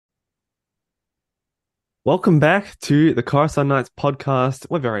Welcome back to the Coruscant Knights podcast.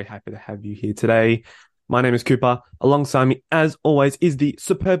 We're very happy to have you here today. My name is Cooper. Alongside me, as always, is the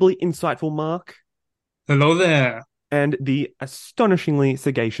superbly insightful Mark Hello there. and the astonishingly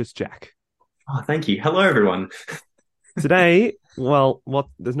sagacious Jack. Oh, thank you. Hello, everyone. Today, well, what?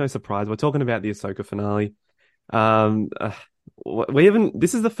 There's no surprise. We're talking about the Ahsoka finale. Um, uh, we haven't.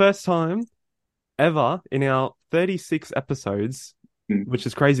 This is the first time ever in our 36 episodes, Mm, which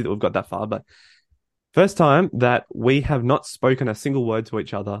is crazy that we've got that far, but first time that we have not spoken a single word to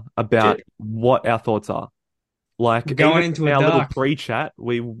each other about Legit. what our thoughts are. Like Going even into in a our little dark. pre-chat,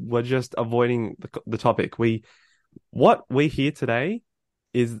 we were just avoiding the topic. What we hear today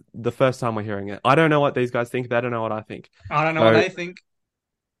is the first time we're hearing it. I don't know what these guys think. They don't know what I think. I don't know what So they think.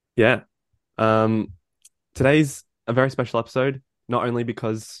 yeah, um, today's a very special episode. Not only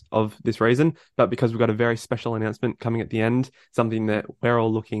because of this reason, but because we've got a very special announcement coming at the end. Something that we're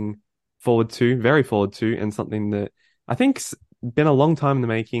all looking forward to, very forward to, and something that I think's been a long time in the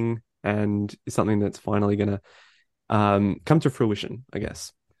making, and is something that's finally gonna come to fruition, I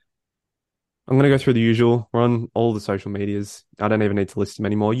guess. I'm going to go through the usual. We're on all the social medias. I don't even need to list them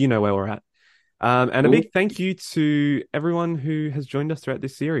anymore. You know where we're at. And a Cool. big thank you to everyone who has joined us throughout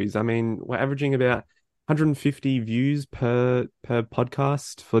this series. I mean, we're averaging about 150 views per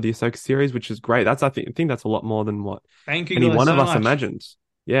podcast for the Ahsoka series, which is great. I think that's a lot more than what Thank you any guys one of so us much. imagined.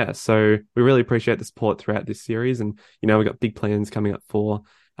 Yeah, so we really appreciate the support throughout this series, and we've got big plans coming up for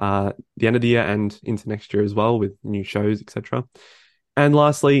the end of the year and into next year as well with new shows, etc. And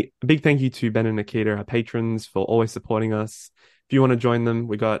lastly, a big thank you to Ben and Nikita, our patrons, for always supporting us. If you want to join them,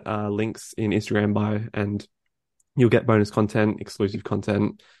 we got links in Instagram bio, and you'll get bonus content, exclusive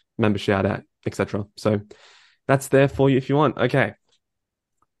content, member shout out, etc. So that's there for you if you want. Okay,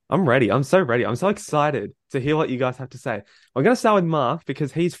 I'm ready. I'm so ready. I'm so excited to hear what you guys have to say. I'm going to start with Mark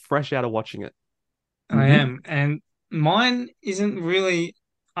because he's fresh out of watching it. I Hmm. am. And mine isn't really,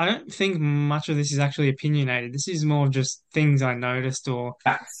 I don't think much of this is actually opinionated. This is more just things I noticed or,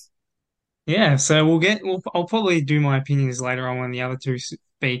 Facts. yeah. So I'll probably do my opinions later on when the other two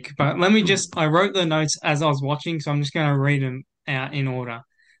speak. But let me just, I wrote the notes as I was watching, so I'm just going to read them out in order.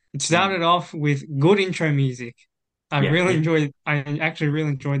 It Mm. started off with good intro music. Yeah. I actually really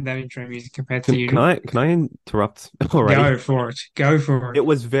enjoyed that intro music compared to Can usual. I interrupt already? Go for it. Go for it. It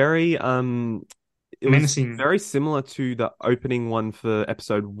was very it was Menacing. very similar to the opening one for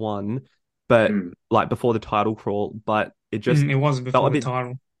episode one, but Mm. like before the title crawl, but it just It was felt before a the bit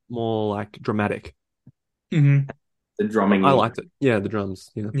title. more like dramatic. Hmm. The drumming I was liked it. Yeah, the drums.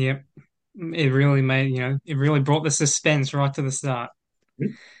 Yeah. Yep. It really made, it really brought the suspense right to the start.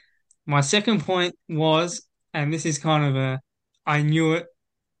 great. My second point was, and this is kind of I knew it,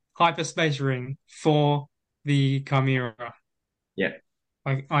 hyperspace ring for the Chimera. Yeah.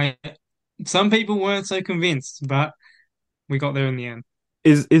 Like some people weren't so convinced, but we got there in the end.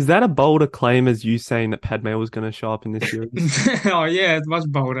 Is that a bolder claim as you saying that Padme was going to show up in this series? Oh yeah, it's much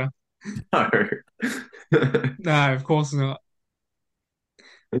bolder. No. No, of course not.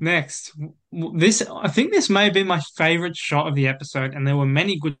 Next, this I think this may have been my favorite shot of the episode, and there were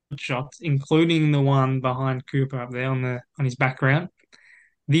many good shots, including the one behind Cooper up there on his background.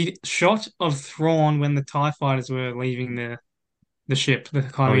 The shot of Thrawn when the TIE fighters were leaving the ship, the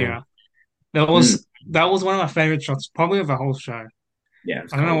Oh yeah. Chimera. That Mm. was one of my favorite shots, probably of the whole show. Yeah, it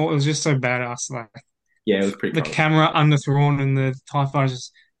was I don't cold. know, it was just so badass. Like Yeah, it was pretty the cold. camera under Thrawn and the TIE fighters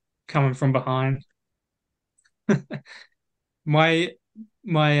just coming from behind. My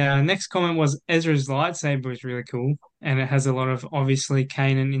my next comment was Ezra's lightsaber is really cool, and it has a lot of obviously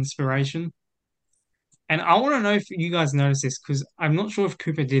Kanan inspiration. And I want to know if you guys noticed this because I'm not sure if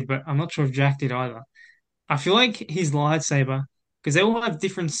Cooper did, but I'm not sure if Jack did either. I feel like his lightsaber, because they all have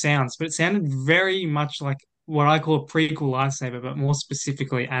different sounds, but it sounded very much like what I call a prequel lightsaber, but more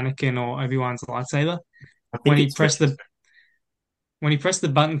specifically Anakin or Obi-Wan's lightsaber. I When think he it's pressed the when he pressed the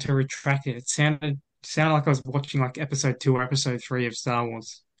button to retract it, it sounded like I was watching like episode 2 or episode 3 of Star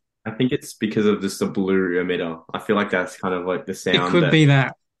Wars. I think it's because of just the blue emitter. I feel like that's kind of like the It sound could that be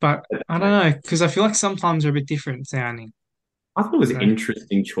that, but that I they don't make. know because I feel like sometimes they're a bit different sounding. I thought it was You an know?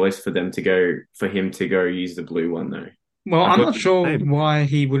 interesting choice for him to go use the blue one though. Well, I I'm thought, not sure Same. why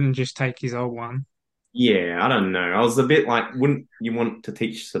he wouldn't just take his old one. yeah, I don't know. I was a bit like, wouldn't you want to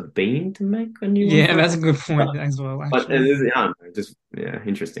teach Sabine to make a new one Yeah, for that's a her? good point as well, But actually. I don't know, just yeah,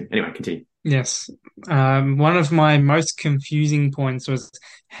 interesting. Anyway, continue. Yes. One of my most confusing points was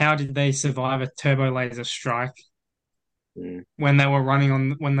how did they survive a turbo laser strike Mm. when they were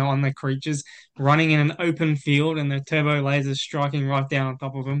when they're on their creatures, running in an open field and the turbo lasers striking right down on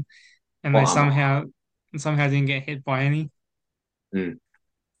top of them, and Oh, they somehow didn't get hit by any. mm.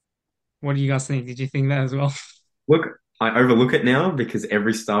 What do you guys think? Did you think that as well? Look, I overlook it now because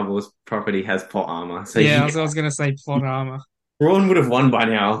every Star Wars property has plot armor. So Yeah, I was gonna say plot armor. Ron would have won by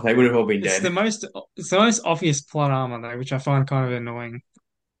now. They would have all been It's the dead. most it's the most obvious plot armor though, which I find kind of annoying.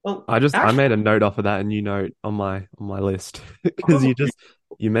 Well, I actually, made a note off of that, a new note on my list because oh,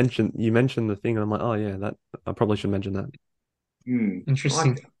 you mentioned the thing, and I'm like, oh yeah, that I probably should mention that. I like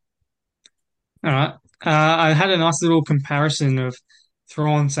Interesting. it. All right. I had a nice little comparison of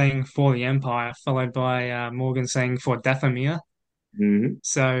Thrawn saying for the Empire, followed by Morgan saying for Dathomir. Mhm.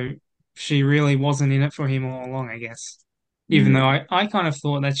 So she really wasn't in it for him all along, I guess. Even though Mm. I kind of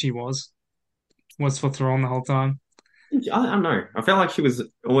thought that she was for Thrawn the whole time. I don't know. I felt like she was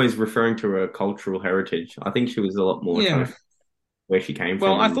always referring to her cultural heritage. I think she was a lot more trying Yeah. to where she came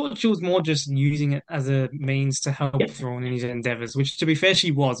Well, from, I and thought she was more just using it as a means to help yeah, Thrawn in his endeavors, which to be fair,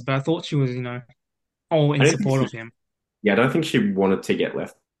 she was, but I thought she was, all I in don't think support she, of him. yeah, I don't think she wanted to get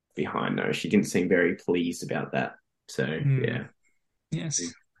left behind. No, she didn't seem very pleased about that. So Hmm. yeah.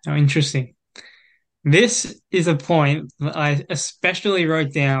 Yes. How interesting. This is a point that I especially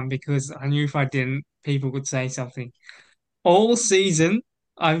wrote down because I knew if I didn't, people would say something. All season,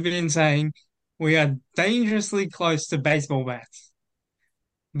 I've been saying we are dangerously close to baseball bats.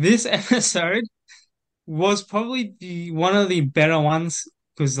 This episode was probably one of the better ones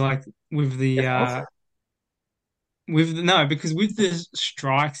because, like, with the Yes, also. no, because with the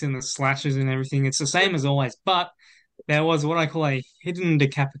strikes and the slashes and everything, it's the same as always. But there was what I call a hidden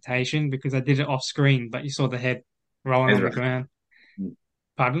decapitation because I did it off screen, but you saw the head rolling on the Ezra. ground.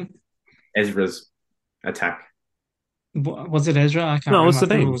 Pardon? Ezra's attack. Was it Ezra? I can't No, it was remember. I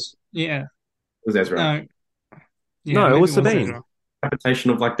thought it Sabine. was. Yeah. It was Ezra. No. Yeah, No, it maybe was it was Sabine. Ezra.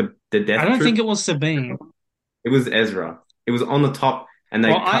 Interpretation of like the I death don't think troop. it was Sabine. It was Ezra. It was on the top, and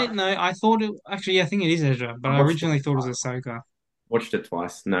Well, they cut. I thought it actually. Yeah, I think it is Ezra, but I I watched it originally thought it was twice. Ahsoka. Watched it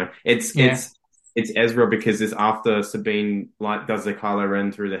twice. No, it's Yeah. it's it's Ezra because it's after Sabine like does the Kylo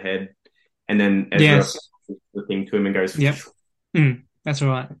Ren through the head, and then Ezra Yes. flashes the thing to him and goes. Yep. That's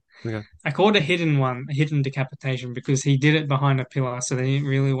right. Okay. I called a hidden one, a hidden decapitation, because he did it behind a pillar, so they didn't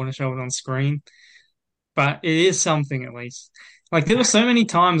really want to show it on screen. But it is something at least. Like there were so many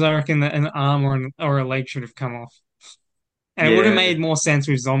times I reckon that an arm or a leg should have come off, and it would have Yeah, made more sense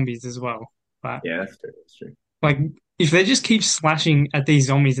with zombies as well. But yeah, that's true. That's true. like if they just keep slashing at these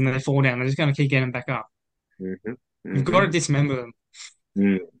zombies and they fall down, they're just going to keep getting back up. hmm You've got to hmm dismember them.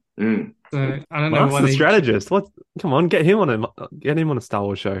 mm mm. So I don't know why Master they. strategist. What? Come on, get him on a Star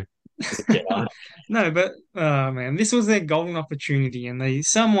Wars show. As a Jedi. No, but oh man, this was their golden opportunity, and they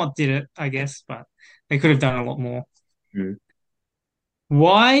somewhat did it, I guess, but they could have done a lot more. Mm.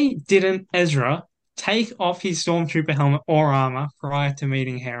 Why didn't Ezra take off his stormtrooper helmet or armor prior to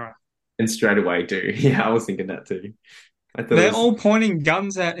meeting Hera? And straight away too. Yeah, I was thinking that too. I thought it They're was all pointing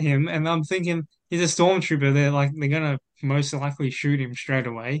guns at him, and I'm thinking he's a stormtrooper. They're gonna most likely shoot him straight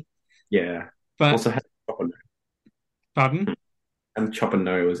away. yeah. But Also, had Chopper know. pardon? And Chopper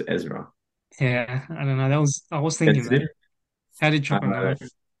know it was Ezra. Yeah, I don't know. I was thinking that. Sensitive. How did I Chopper don't know? know.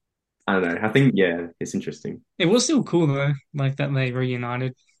 I don't know. I think yeah, it's interesting. It was still cool though, like that they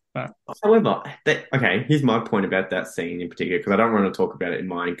reunited. But However, okay, here's my point about that scene in particular, because I don't want to talk about it in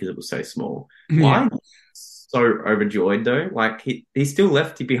mine because it was so small. yeah, Why so overjoyed though? Like he still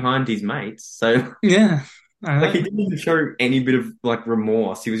left behind his mates, so yeah, I like he know. didn't even show any bit of like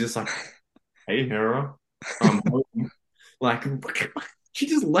remorse. He was just like, "Hey, Hera, I'm home." Like she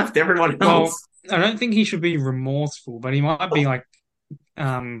just left everyone Well, else. I don't think he should be remorseful, but he might be like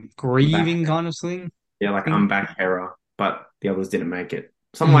I'm back. grieving kind of thing. Yeah, like I'm Thing. back, Hera, but the others didn't make it.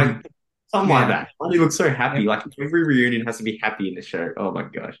 Mm, Something like yeah. that. And he looks so happy. Yep. Like every reunion has to be happy in the show. Oh my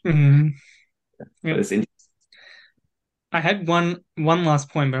gosh. Mm, But yep. it's interesting. I had one last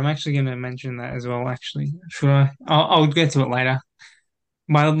point, but I'm actually going to mention that as well. Actually, should I? I'll get to it later.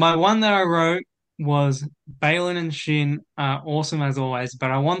 My one that I wrote was Balin and Shin are awesome as always,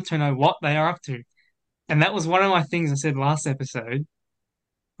 but I want to know what they are up to, and that was one of my things I said last episode.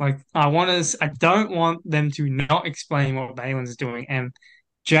 Like I don't want them to not explain what Balin's doing, and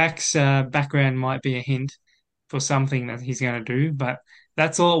Jack's background might be a hint for something that he's going to do, but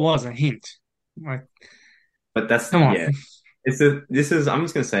that's all it was, a hint. Like, But that's come on. yeah. This is I'm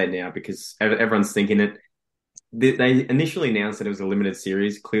just gonna say it now because everyone's thinking it. They initially announced that it was a limited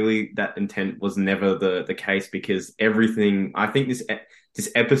series. Clearly, that intent was never the case because everything. I think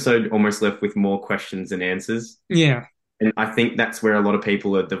this episode almost left with more questions than answers, Yeah, and I think that's where a lot of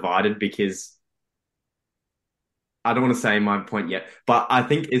people are divided because I don't want to say my point yet, but I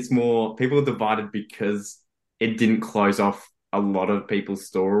think it's more people are divided because it didn't close off a lot of people's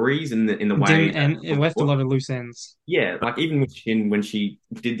stories in the It way didn't that end. It left a lot of loose ends. yeah, like even with Shin when she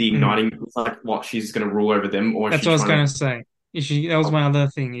did the Mm. igniting, it's like what she's going to rule over them, or is That's she what I was trying going to? to say. Is she? That was my other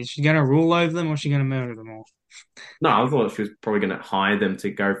thing. Is she going to rule over them, or is she going to murder them all? No, I thought she was probably going to hire them to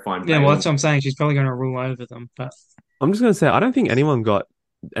go find Yeah, well, Bailey. that's what I'm saying. She's probably going to rule over them. But I'm just gonna say I don't think anyone got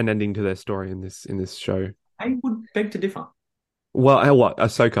an ending to their story in this show. I would beg to differ. Well, what?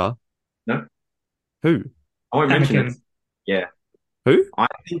 Ahsoka? No, Who? I won't mention it. Anakin, Yeah, Who? I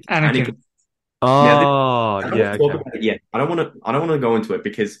think Anakin. Anakin. Now, Oh, I don't yeah, want to talk okay. about it yet. I don't want to. I don't want to go into it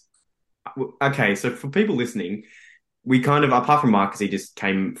because okay. So for people listening, we kind of, apart from Mark, because he just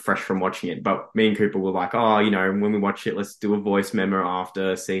came fresh from watching it, but me and Cooper were like, oh, you know, when we watch it, let's do a voice memo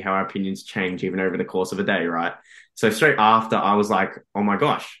after, see how our opinions change even over the course of a day, right? So straight after, I was like, oh my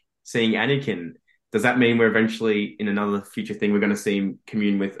gosh, seeing Anakin, does that mean we're eventually in another future thing we're going to see him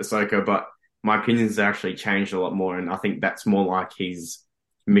commune with Ahsoka? But my opinions have actually changed a lot more, and I think that's more like his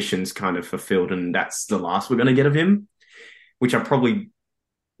mission's kind of fulfilled, and that's the last we're going to get of him, which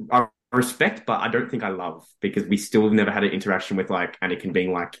I respect, but I don't think I love because we still have never had an interaction with like Anakin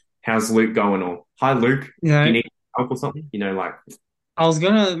being like, "How's Luke going?" or "Hi, Luke, You do you know, need help or something?" You know, like I was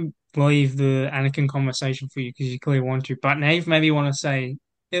gonna leave the Anakin conversation for you because you clearly want to, but Nave maybe want to say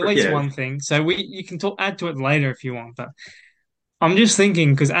at least yeah, one thing. So we you can talk add to it later if you want. But I'm just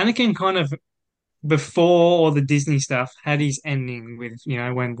thinking because Anakin kind of before all the Disney stuff had his ending with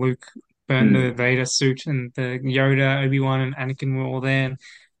when Luke burned the mm. Vader suit and the Yoda, Obi-Wan, and Anakin were all there and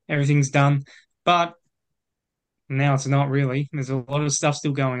everything's done. But now it's not really. There's a lot of stuff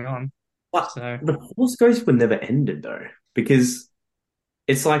still going on. But So the Force Ghost were never ended though, because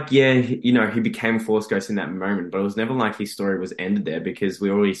it's like, yeah, you know, he became a Force Ghost in that moment, but it was never like his story was ended there because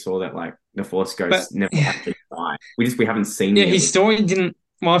we already saw that like the Force but Ghost never yeah, actually died. We haven't seen yeah, the his other. story didn't.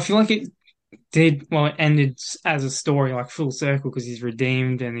 Well, I feel like it did. Well, it ended as a story, like full circle, because he's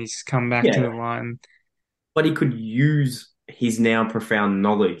redeemed and he's come back to the Yeah, line. but he could use his now profound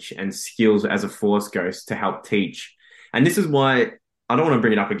knowledge and skills as a Force Ghost to help teach. And this is why I don't want to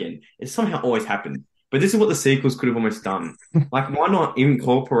bring it up again. It somehow always happened. But this is what the sequels could have almost done. Like, why not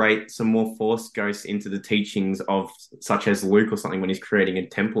incorporate some more Force Ghosts into the teachings of, such as Luke or something, when he's creating a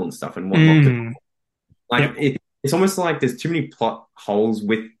temple and stuff, and what to Mm, like? yep. It's almost like there's too many plot holes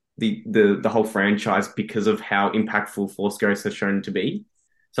with the whole franchise because of how impactful Force Ghosts has shown to be.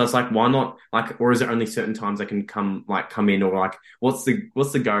 So it's like, why not like, or is it only certain times they can come in, or like, what's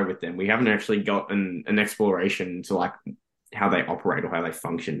the go with them? We haven't actually got an exploration to like how they operate or how they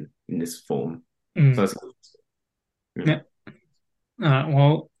function in this form. So Mm, it's, yeah. yep.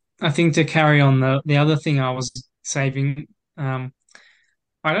 Well, I think to carry on the other thing I was saving,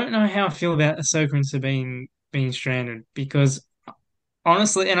 I don't know how I feel about Ahsoka and Sabine being stranded because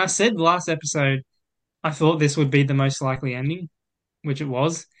honestly, and I said last episode, I thought this would be the most likely ending, which it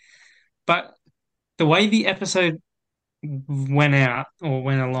was. But the way the episode went out or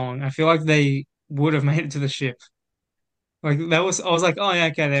went along, I feel like they would have made it to the ship. Like that was, I was like, oh yeah,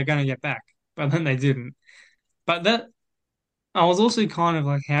 okay, they're gonna get back, but then they didn't. But that I was also kind of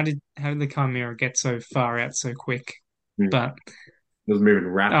like, how did the Chimera get so far out so quick? Mm. But It was moving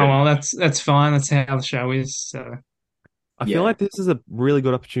oh rapid. well, that's fine. That's how the show is. So I feel Yeah. like this is a really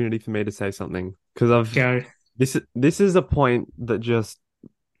good opportunity for me to say something because I've go. this is a point that just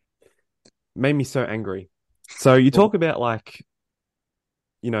made me so angry. So you talk about like,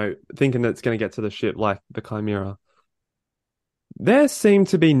 thinking that it's going to get to the ship like the Chimera. There seemed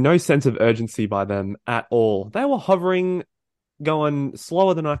to be no sense of urgency by them at all. They were hovering, going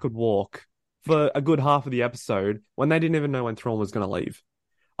slower than I could walk for a good half of the episode when they didn't even know when Thrawn was going to leave.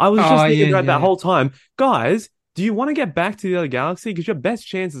 I was Oh just thinking yeah, throughout that yeah. whole time, guys, do you want to get back to the other galaxy? Because your best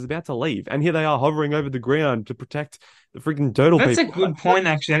chance is about to leave. And here they are hovering over the ground to protect the freaking turtle That's a people. good point,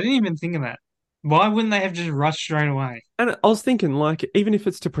 actually. I didn't even think of that. Why wouldn't they have just rushed straight away? And I was thinking, like, even if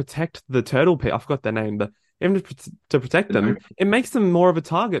it's to protect the turtle people, I forgot their name, but even to protect them, it makes them more of a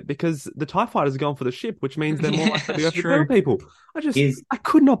target because the TIE fighters are going for the ship, which means they're more Yeah, likely to go that's for the turtle true. people. Is I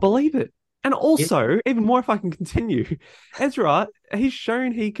could not believe it. And is also, even more if I can continue, Ezra, he's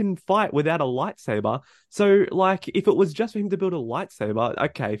shown he can fight without a lightsaber. So, like, if it was just for him to build a lightsaber,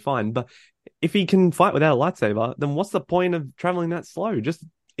 okay, fine. But if he can fight without a lightsaber, then what's the point of traveling that slow? Just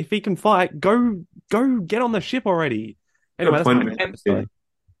if he can fight, go get on the ship already. I've got Anyway, a that's my point with And this too.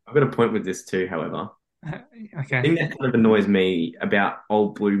 I've got a point with this too, however. The okay. thing that kind of annoys me about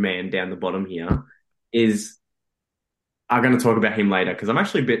old blue man down the bottom here is I'm going to talk about him later because I'm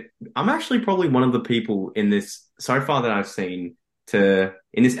actually probably one of the people in this so far that I've seen to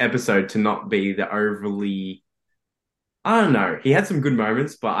in this episode to not be the overly, I don't know. He had some good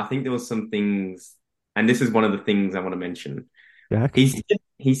moments, but I think there was some things, and this is one of the things I want to mention. Jack.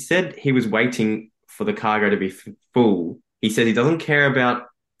 He said he was waiting for the cargo to be full. He said he doesn't care about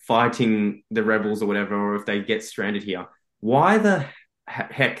fighting the rebels or whatever, or if they get stranded here. Why the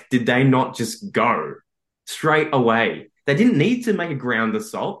heck did they not just go straight away? They didn't need to make a ground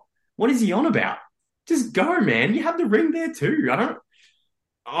assault. What is he on about? Just go, man. You have the ring there too. I don't.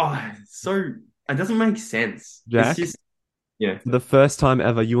 Oh, so it doesn't make sense. It's Jack, just yeah. the first time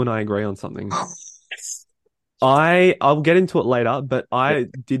ever you and I agree on something. I'll get into it later, but Yeah, I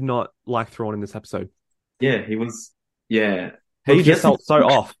did not like Thrawn in this episode. yeah, he was. Yeah, He look, just felt so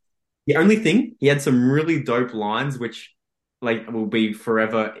off. the only thing he had some really dope lines, which like will be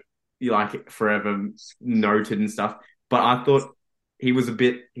forever noted and stuff. But I thought he was a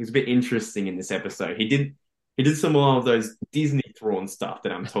bit interesting in this episode. He did some more of those Disney Thrawn stuff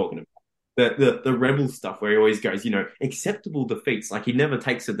that I'm talking about. The rebel stuff where he always goes, acceptable defeats. Like he never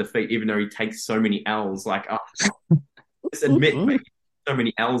takes a defeat, even though he takes so many L's. Like, just admit, mate, so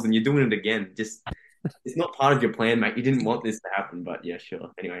many L's and you're doing it again. Just it's not part of your plan, mate. You didn't want this to happen, but yeah,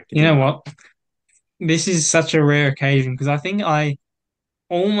 sure. Anyway, You know continue. what? This is such a rare occasion because I think I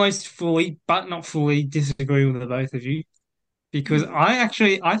almost fully, but not fully, disagree with the both of you. Because I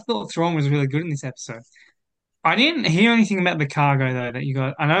thought Thrawn was really good in this episode. I didn't hear anything about the cargo though that you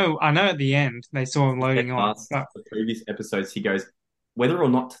got. I know at the end they saw him Said loading on, last but the previous episodes, he goes, whether or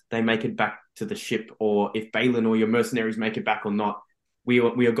not they make it back to the ship, or if Balin or your mercenaries make it back or not, we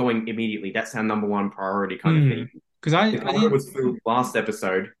are going immediately. That's our number one priority, kind of thing. because I The I cargo didn't. was filled last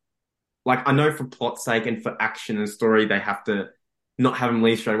episode. Like I know for plot's sake and for action and story, they have to not have him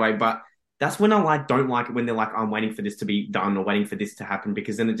leave straight away. But that's when I don't like it when they're like, I'm waiting for this to be done or waiting for this to happen,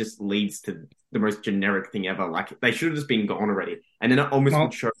 because then it just leads to the most generic thing ever. Like they should have just been gone already. And then it almost would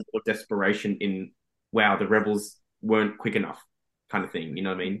Well, show more desperation in wow, the rebels weren't quick enough kind of thing. You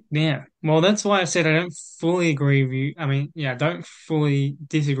know what I mean? yeah. Well, that's why I said I don't fully agree with you. I mean, yeah, I don't fully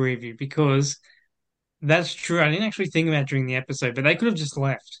disagree with you because that's true. I didn't actually think about it during the episode, but they could have just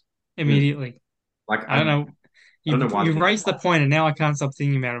left Mm. immediately. Like I don't know. I don't know why they You didn't. raised the point, and now I can't stop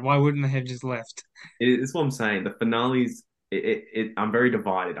thinking about it. Why wouldn't they have just left? It's what I'm saying. The finales, I'm very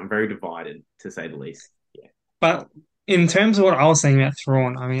divided. I'm very divided to say the least. Yeah. But in terms of what I was saying about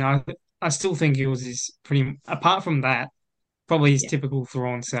Thrawn, I mean, I still think it was his pretty. Apart from that, probably his Yeah. typical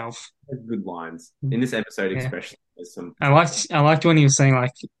Thrawn self. There's good lines in this episode, Yeah, especially. There's some. I liked when he was saying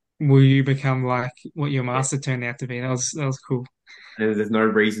like, "Will you become like what your master turned out to be?" That was cool. There's no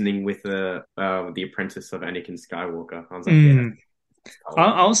reasoning with the apprentice of Anakin Skywalker. I was like, yeah, Mm. that's I, cold.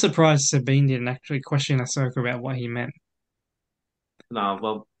 I was surprised Sabine didn't actually question Ahsoka about what he meant. No,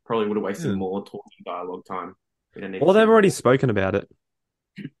 well, probably would have wasted Yeah. more talking dialogue time. We don't need to Well, see they've more. already spoken about it.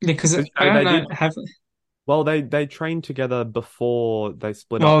 Yeah, because 'Cause, I don't they know. did. Have Well, they trained together before they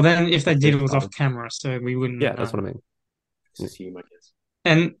split Well, up then if the they did, Death it was off Star. camera, so we wouldn't Yeah, that's know. what I mean. Let's Yeah. assume, I guess.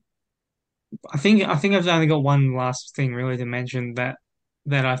 And I think I've only got one last thing really to mention that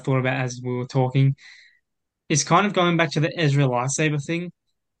I thought about as we were talking. It's kind of going back to the Ezra lightsaber thing.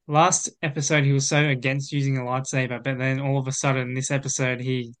 Last episode, he was so against using a lightsaber, but then all of a sudden, this episode,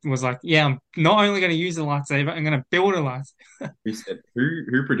 he was like, "Yeah, I'm not only going to use a lightsaber, I'm going to build a lightsaber."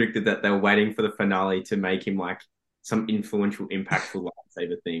 Who predicted that they were waiting for the finale to make him like some influential, impactful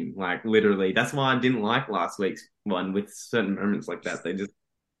lightsaber thing? Like literally, that's why I didn't like last week's one with certain moments like that. They just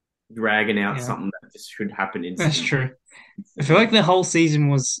dragging out Yeah, something that just should happen that's instantly. true. I feel like the whole season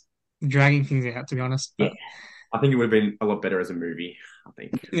was dragging things out, to be honest. Yeah, But I think it would have been a lot better as a movie. I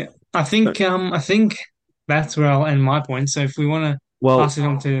think. yeah, I think that's where I'll end my point. So if we want to Well, pass it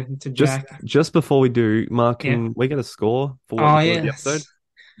on to just Jack, just before we do, Mark, yeah. can we get a score for what Oh you thought of the episode?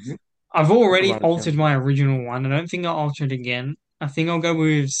 yes. I've already Write it altered down. my original one. I don't think I'll alter it again. I think I'll go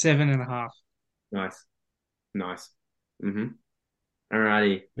with 7.5. Nice, nice. Mm-hmm.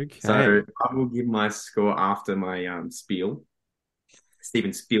 Alrighty. Okay. So I will give my score after my spiel.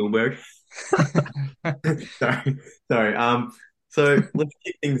 Steven Spielberg. Sorry, sorry. So let's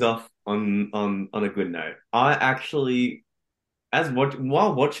kick things off on a good note. I actually,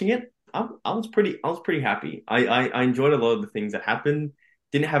 while watching it, I was pretty happy. I enjoyed a lot of the things that happened.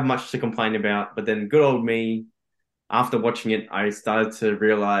 Didn't have much to complain about, but then good old me, after watching it, I started to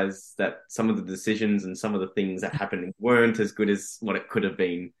realize that some of the decisions and some of the things that happened weren't as good as what it could have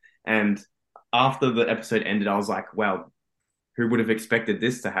been. And after the episode ended, I was like, wow, who would have expected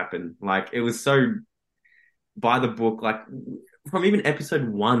this to happen? Like it was so by the book. Like from even episode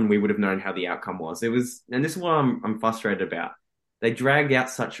one, we would have known how the outcome was. It was, and this is what I'm frustrated about. They dragged out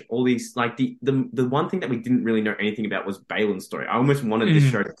such all these like the one thing that we didn't really know anything about was Balin's story. I almost wanted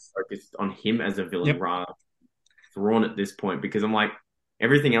this show to focus on him as a villain Yep. rather than Thrawn at this point, because I'm like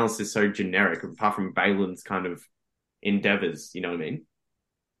everything else is so generic apart from Balin's kind of endeavors. You know what I mean?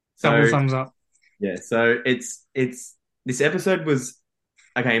 Double So thumbs up. yeah, so it's this episode was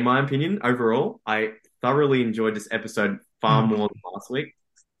okay in my opinion. Overall, I thoroughly enjoyed this episode far Mm. more than last week.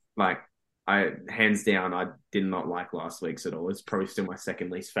 Like I hands down, I did not like last week's at all. It's probably still my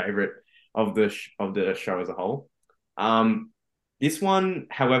second least favorite of the show as a whole. Um, this one,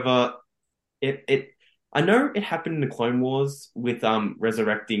 however, it I know it happened in the Clone Wars with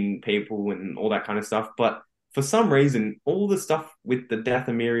resurrecting people and all that kind of stuff, but for some reason, all the stuff with the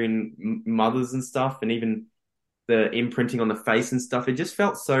Dathomirian mothers and stuff, and even the imprinting on the face and stuff, it just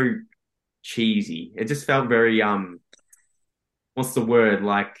felt so cheesy. It just felt very what's the word?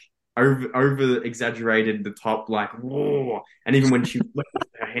 Like over exaggerated the top, like whoa. And even when she put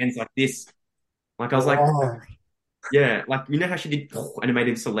her hands like this, like I was like, yeah, like you know how she did and it made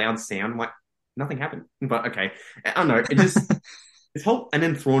this a loud sound, like nothing happened. But okay. I don't know. It just this whole and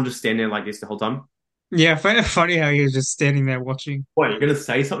then Thrawn just standing there like this the whole time. Yeah, I find it funny how he was just standing there watching. What, you're gonna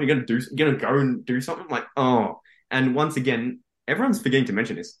say something, you're gonna go and do something? Like, oh. And once again, everyone's forgetting to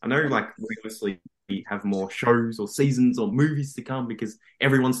mention this. I know like we obviously have more shows or seasons or movies to come because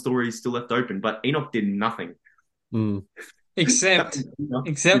everyone's story is still left open, but Enoch did nothing. Mm. Except, Enoch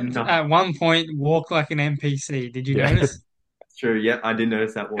did except nothing. at one point, walk like an NPC. Did you Yeah. notice? True, yeah, I did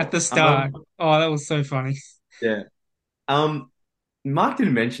notice that At the walk. start. Oh, that was so funny. Yeah. Mark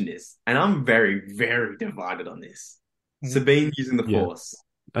didn't mention this, and I'm very, very divided on this. Sabine using the Yeah. Force.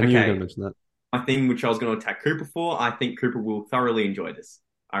 I knew you were going Okay, to mention that. my thing, which I was going to attack Cooper for, I think Cooper will thoroughly enjoy this.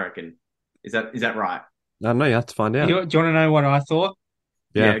 I reckon. Is that right? I don't know. You have to find out. Do you want to know what I thought?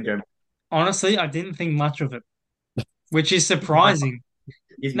 Yeah. Yeah, go. Honestly, I didn't think much of it, which is Here's my hot, surprising.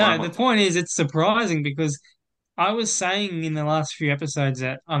 here's my No, the hot take. point is it's surprising because I was saying in the last few episodes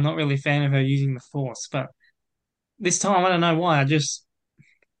that I'm not really a fan of her using the Force, but this time I don't know why. I just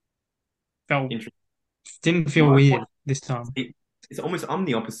felt Interesting. didn't feel My weird point, this time. it's almost I'm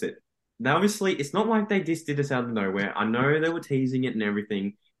the opposite. Now, obviously, it's not like they just did this out of nowhere. I know they were teasing it and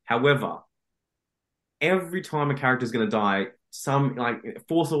everything. However, every time a character's going to die, some like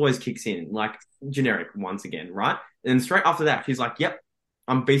Force always kicks in, like generic once again, right? And straight after that, she's like, "Yep,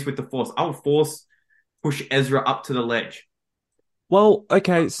 I'm beast with the Force. I'll Force push Ezra up to the ledge." Well,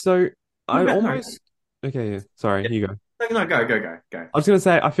 okay. So What I about no? almost. Okay. Yeah. Sorry. Yeah, You go. no, go. I was going to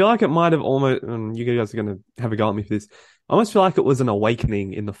say, I feel like it might have almost. You guys are going to have a go at me for this. I almost feel like it was an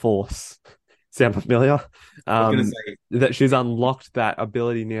awakening in the Force. Sound familiar? I was going to Um, say that she's unlocked that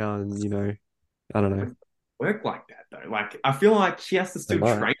ability now, and I don't know. work like that though. Like I feel like she has to It still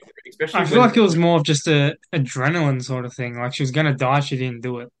might. train for it, especially I feel when like it was more of just a adrenaline sort of thing. Like she was gonna die, she didn't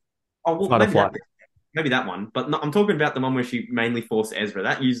do it. oh well Fight or flight. maybe that one, but no, I'm talking about the one where she mainly forced Ezra.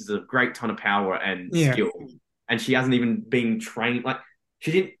 That uses a great ton of power and Yeah. skill, and she hasn't even been trained. Like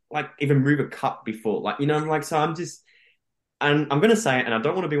she didn't like even move a cup before. Like like so. And I'm gonna say it, and I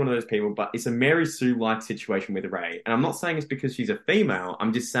don't want to be one of those people, but it's a Mary Sue like situation with Ray. And I'm not saying it's because she's a female.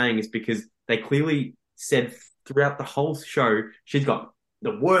 I'm just saying it's because they clearly said throughout the whole show she's got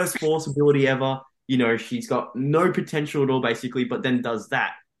the worst force ability ever. She's got no potential at all, basically, but then does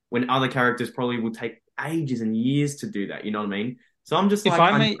that when other characters probably will take ages and years to do that. You know what I mean? So I'm just If like,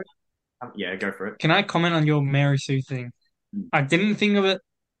 I may, yeah, go for it. can I comment on your Mary Sue thing? I didn't think of it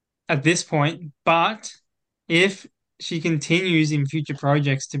at this point, but if she continues in future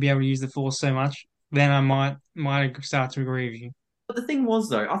projects to be able to use the Force so much, then I might start to agree with you. But the thing was,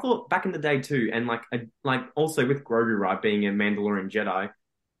 though, I thought back in the day too, and like also with Grogu, right, being a Mandalorian Jedi,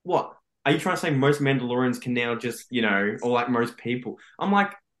 what are you trying to say? Most Mandalorians can now just, or like most people. I'm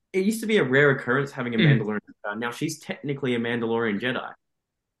like, it used to be a rare occurrence having a Mm. Mandalorian Jedi. Now she's technically a Mandalorian Jedi.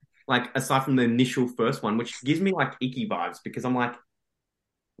 Like aside from the initial first one, which gives me like icky vibes because I'm like,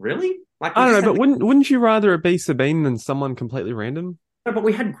 really? Like we I don't just know, had but wouldn't you rather it be Sabine than someone completely random? no, but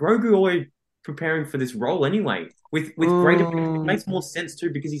we had Grogu already preparing for this role anyway. With great ability, it Um, makes more sense too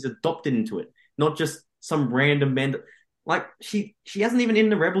because he's adopted into it, not just some random man. Like she hasn't even in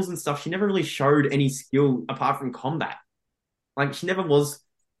the Rebels and stuff. She never really showed any skill apart from combat. Like she never was.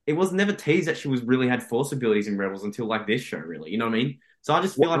 It was never teased that she was really had force abilities in Rebels until like this show, really. You know what I mean? So I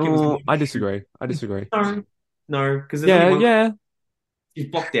just feel like it was I disagree. I disagree. no, no, because there's only Yeah, one. yeah. She's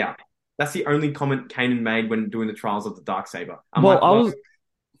blocked out. That's the only comment Kanan made when doing the trials of the dark saber. I'm Well, like, I well, was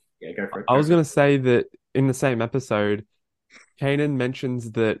yeah, go for it, I go was for it. gonna say that in the same episode, Kanan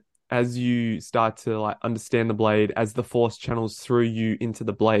mentions that as you start to like understand the blade, as the force channels through you into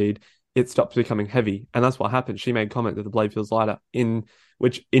the blade, it stops becoming heavy. And that's what happened. She made comment that the blade feels lighter, in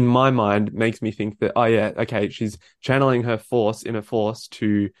which in my mind makes me think that, oh yeah, okay, she's channeling her force, inner force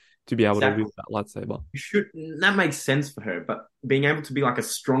to to be able to Exactly. wield that lightsaber. Should that makes sense for her, but being able to be like a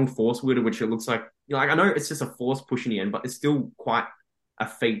strong force wielder, which it looks like, like I know it's just a force push in the end, but it's still quite a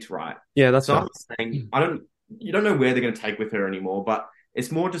feat, right? Yeah, that's So fair. I'm saying you don't know where they're going to take with her anymore, but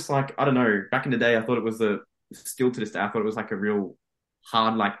it's more just like I don't know. Back in the day, I thought it was still to this day, I thought it was like a real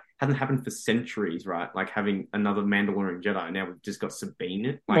hard, like hadn't happened for centuries, right? Like having another Mandalorian Jedi. Now we've just got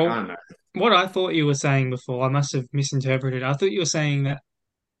Sabine. Like I Well, don't know. what I thought you were saying before, I must have misinterpreted. I thought you were saying that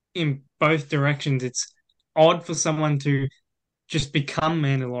in both directions, it's odd for someone to just become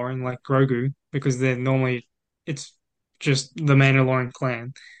Mandalorian like Grogu because they're normally it's just the Mandalorian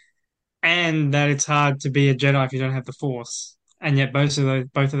clan, and that it's hard to be a Jedi if you don't have the Force, and yet both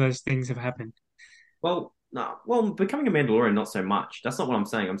of those things have happened. Well, no. Well, becoming a Mandalorian, not so much. That's not what I'm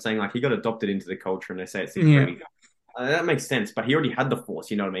saying. I'm saying like he got adopted into the culture, and they say it's the Yeah. creamy. That makes sense, but he already had the Force.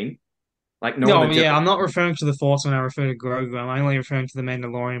 You know what I mean? Like no other No, Jedi. yeah, I'm not referring to the Force when I refer to Grogu. I'm only referring to the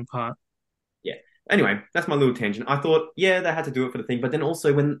Mandalorian part. Yeah. Anyway, that's my little tangent. I thought, yeah, they had to do it for the thing, but then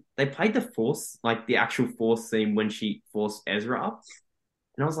also when they played the Force, like the actual Force theme when she forced Ezra up,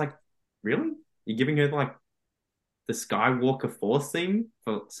 and I was like, really? You're giving her like the Skywalker Force theme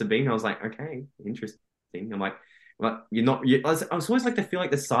for Sabine? I was like, okay, interesting. I'm like, well, you're not. I was always like to feel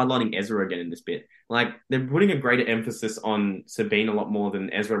like they're sidelining Ezra again in this bit. Like they're putting a greater emphasis on Sabine a lot more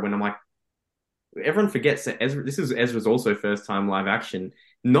than Ezra. When I'm like, everyone forgets that Ezra. This is Ezra's also first time live action.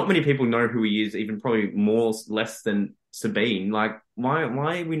 Not many people know who he is, even probably more less than Sabine. Like, why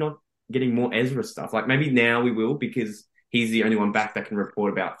are we not getting more Ezra stuff? Like maybe now we will because he's the only one back that can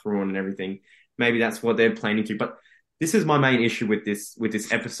report about Thrawn and everything. Maybe that's what they're planning to. But this is my main issue with this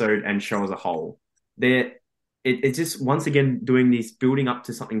episode and show as a whole. They're it's just once again doing this building up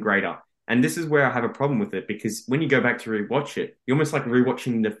to something greater. And this is where I have a problem with it because when you go back to rewatch it, you're almost like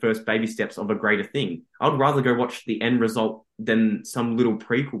rewatching the first baby steps of a greater thing. I'd rather go watch the end result than some little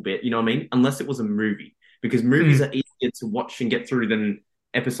prequel bit, you know what I mean? Unless it was a movie, because movies Mm. are easier to watch and get through than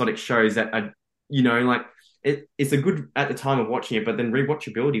episodic shows that are, you know, like it's a good at the time of watching it, but then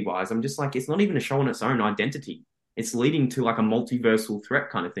rewatchability wise, I'm just like, it's not even a show on its own identity. It's leading to like a multiversal threat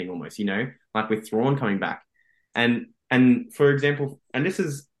kind of thing almost, you know, like with Thrawn coming back. And for example, and this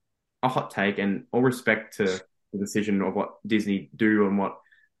is a hot take, and all respect to the decision of what Disney do and what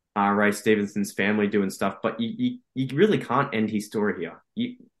Ray Stevenson's family do and stuff, but you really can't end his story here.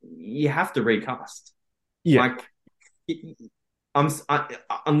 You have to recast. Yeah. Like,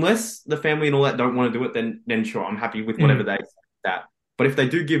 unless the family and all that don't want to do it, then sure, I'm happy with whatever Mm. they say that. But if they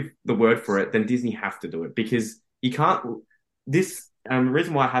do give the word for it, then Disney have to do it because you can't. This the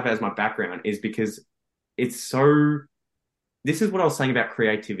reason why I have it as my background is because it's so. This is what I was saying about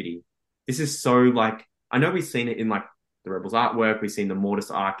creativity. This is so like I know we've seen it in like the Rebels artwork, we've seen the Mortis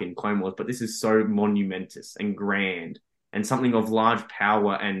arc in Clone Wars, but this is so monumentous and grand and something of large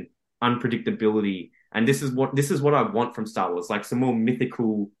power and unpredictability. And this is what I want from Star Wars, like some more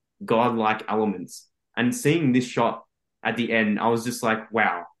mythical, godlike elements. And seeing this shot at the end, I was just like,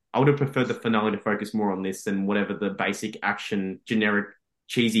 wow, I would have preferred the finale to focus more on this than whatever the basic action, generic,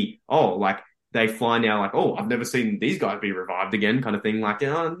 cheesy, oh, like they fly now, like, oh, I've never seen these guys be revived again, kind of thing. Like,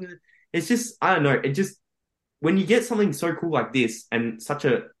 it's just, I don't know. It just, when you get something so cool like this and such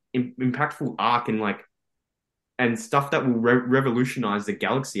a impactful arc and like, and stuff that will revolutionize the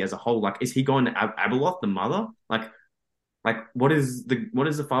galaxy as a whole, like, is he going to Abeloth, the mother? Like, what is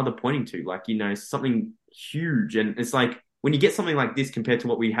the father pointing to? Like, you know, something huge. And it's like, when you get something like this compared to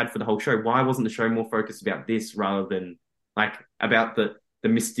what we had for the whole show, why wasn't the show more focused about this rather than like about the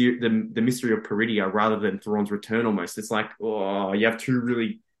mystery of Peridia rather than Thrawn's return almost? It's like, oh, you have two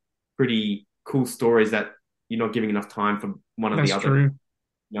really pretty cool stories that you're not giving enough time for one or the That's other. true. You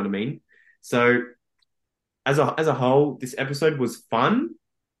know what I mean? So as a whole, this episode was fun,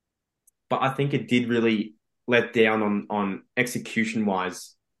 but I think it did really let down on execution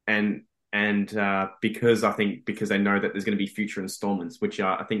wise, and because I think because they know that there's going to be future installments, which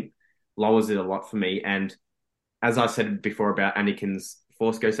I think lowers it a lot for me. And as I said before about Anakin's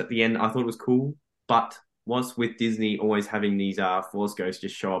Force Ghost at the end, I thought it was cool, but what's with Disney always having these Force Ghosts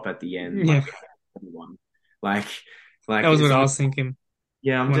just show up at the end, Yeah, like everyone, like like that was it's what I almost, was thinking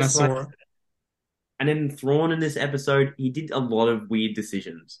yeah, I'm when I just like, saw it. and then Thrawn in this episode, he did a lot of weird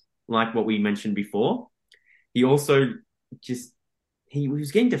decisions, like what we mentioned before. He also just he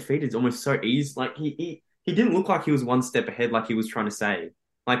was getting defeated almost so easy. Like he didn't look like he was one step ahead, like he was trying to say.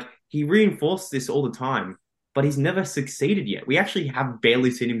 Like he reinforced this all the time, but he's never succeeded yet. We actually have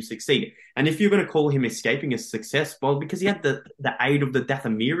barely seen him succeed. And if you're going to call him escaping a success, well, because he had the aid of the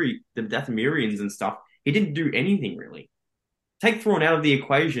Dathomirians and stuff, he didn't do anything really. Take Thrawn out of the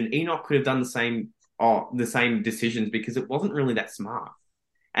equation, Enoch could have done the same decisions because it wasn't really that smart.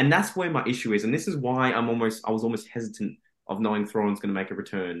 And that's where my issue is. And this is why I was almost hesitant of knowing Thrawn's going to make a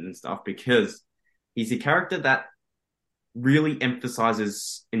return and stuff, because he's a character that really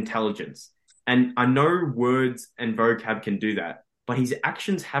emphasizes intelligence. And I know words and vocab can do that, but his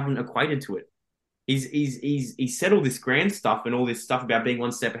actions haven't equated to it. He's said all this grand stuff and all this stuff about being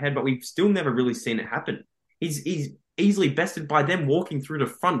one step ahead, but we've still never really seen it happen. He's easily bested by them walking through the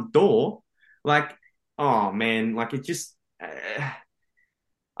front door. Like, oh man, like it just,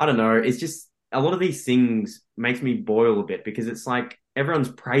 I don't know. It's just a lot of these things makes me boil a bit because it's like everyone's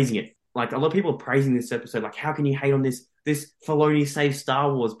praising it. Like a lot of people are praising this episode. Like, how can you hate on this Filoni saved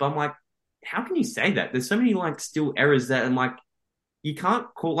Star Wars? But I'm like, how can you say that? There's so many like still errors that, and like you can't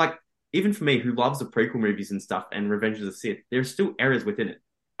call, like, even for me who loves the prequel movies and stuff and Revenge of the Sith, there are still errors within it.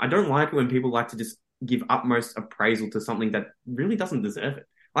 I don't like it when people like to just give utmost appraisal to something that really doesn't deserve it.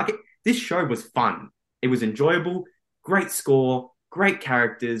 This show was fun. It was enjoyable, great score, great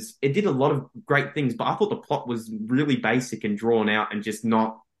characters. It did a lot of great things, but I thought the plot was really basic and drawn out and just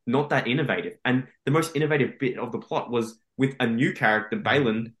not that innovative. And the most innovative bit of the plot was with a new character,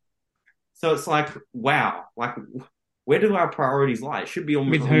 Balin. So it's like, wow, like where do our priorities lie? It should be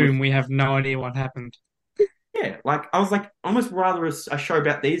with whom we have no idea what happened. Yeah, like I was like almost rather a show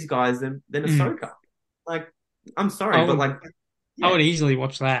about these guys than AHSOKA. Like, I'm sorry, but like, yeah. I would easily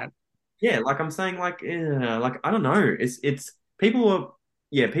watch that. Yeah, like I'm saying, like I don't know. It's people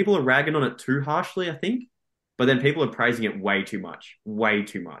are ragging on it too harshly, I think, but then people are praising it way too much, way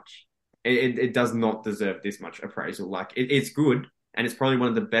too much. It does not deserve this much appraisal. Like it's good, and it's probably one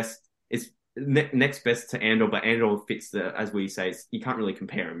of the best. It's next best to Andor, but Andor fits as we say, you can't really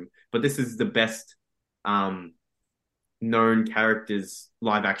compare them. But this is the best known characters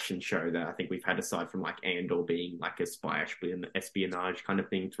live action show that I think we've had, aside from like Andor being like a spy espionage kind of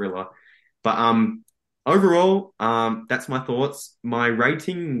thing, thriller. But overall, that's my thoughts. My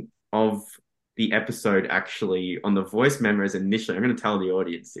rating of the episode actually on the voice memos initially, I'm going to tell the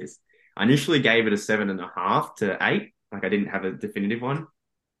audience this. I initially gave it a 7.5 to 8. Like I didn't have a definitive one,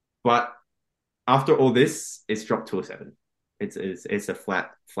 but after all this, it's dropped to a 7. It's a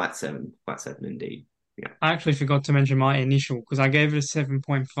flat 7, flat 7 indeed. Yeah. I actually forgot to mention my initial because I gave it a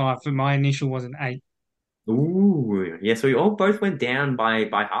 7.5, but my initial was an 8. Ooh, yeah. So we all both went down by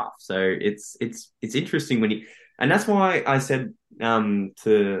half. So it's interesting and that's why I said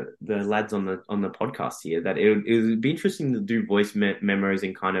to the lads on the podcast here that it would be interesting to do voice memos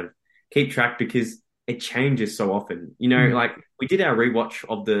and kind of keep track, because it changes so often. You know, like we did our rewatch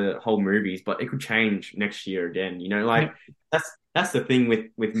of the whole movies, but it could change next year again. You know, like that's the thing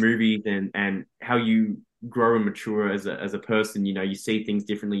with movies and how you grow and mature as a person. You know, you see things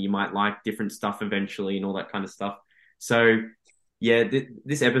differently. You might like different stuff eventually and all that kind of stuff. So yeah,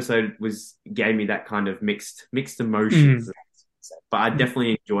 this episode gave me that kind of mixed emotions. But I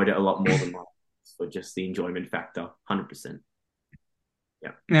definitely enjoyed it a lot more than mine for just the enjoyment factor, 100%.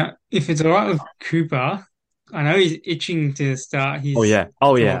 Yeah. Now, if it's all right with Cooper, I know he's itching to start his. Oh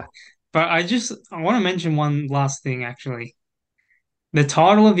yeah. But I want to mention one last thing actually. The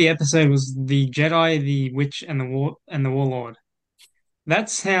title of the episode was "The Jedi, the Witch, and the Warlord." That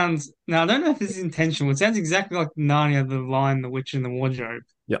sounds, now I don't know if this is intentional. It sounds exactly like Narnia, the Lion, the Witch, and the Wardrobe.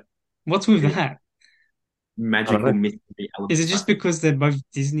 Yeah. What's with that? Magical mystery element. Is it just because they're both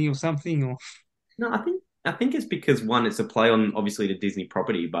Disney or something? Or no, I think it's because, one, it's a play on obviously the Disney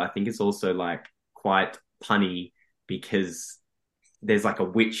property, but I think it's also like quite punny because there's like a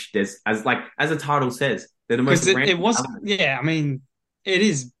witch. There's as the title says, they're the most. It was, yeah. I mean, it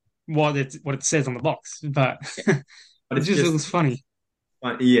is what it says on the box, but but it looks funny.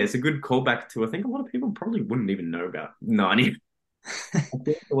 Yeah, it's a good callback to, I think a lot of people probably wouldn't even know about Narnia. I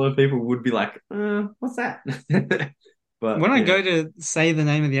think a lot of people would be like, what's that? But when I go to say the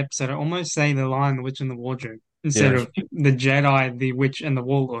name of the episode, I almost say the Lion, the Witch, and the Wardrobe instead of the Jedi, the Witch, and the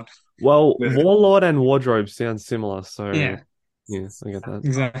Warlord. Well, Warlord and Wardrobe sound similar, so yeah, I get that.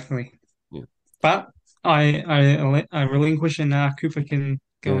 Exactly. Yeah. But I relinquish, and Cooper can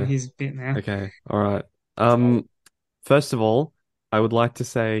go on his bit now. Okay, all right. First of all, I would like to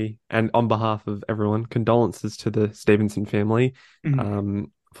say, and on behalf of everyone, condolences to the Stevenson family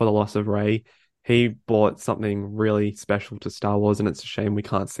for the loss of Ray. He brought something really special to Star Wars, and it's a shame we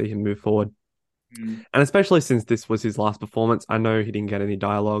can't see him move forward. And especially since this was his last performance, I know he didn't get any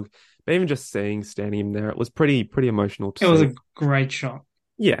dialogue, but even just standing him there, it was pretty emotional to see. It was a great shot.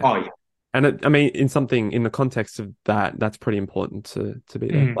 Yeah. Oh, yeah. And in the context of that, that's pretty important to be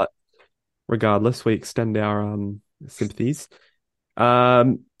there. But regardless, we extend our sympathies.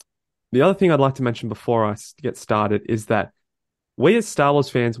 The other thing I'd like to mention before I get started is that we as Star Wars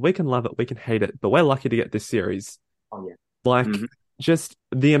fans, we can love it, we can hate it, but we're lucky to get this series. Oh yeah. Like just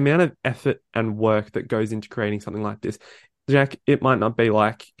the amount of effort and work that goes into creating something like this. Jack, it might not be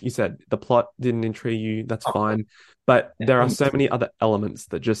like you said, the plot didn't intrigue you, that's Oh, fine. But yeah, there are so almost. many other elements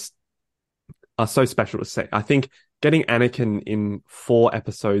that just are so special to see. I think getting Anakin in 4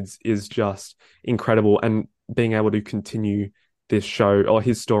 episodes is just incredible, and being able to continue this show or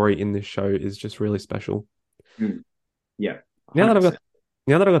his story in this show is just really special. Mm, yeah, Now that I've got 100%.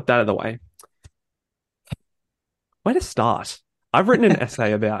 now that I've got that out of the way, where to start? I've written an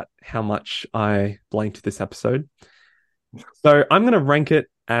essay about how much I blanked this episode. So I'm going to rank it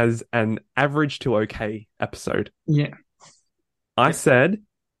as an average to okay episode. Yeah. I Yeah. said,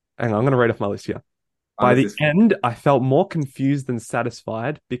 and I'm going to read off my list here. How By does the this? end, I felt more confused than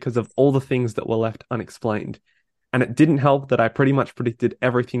satisfied because of all the things that were left unexplained. And it didn't help that I pretty much predicted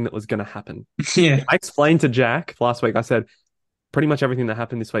everything that was going to happen. Yeah. I explained to Jack last week, I said pretty much everything that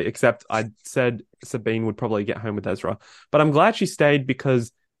happened this week, except I said Sabine would probably get home with Ezra. But I'm glad she stayed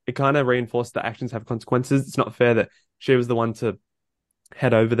because it kind of reinforced that actions have consequences. It's not fair that she was the one to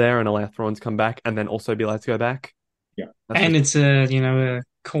head over there and allow Thrawn to come back and then also be allowed to go back. Yeah. That's And just, it's a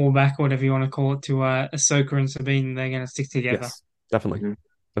callback, whatever you want to call it, to Ahsoka and Sabine. They're going to stick together. yes, definitely. Mhm,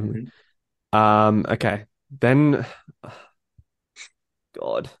 Definitely. mhm. Okay. Then,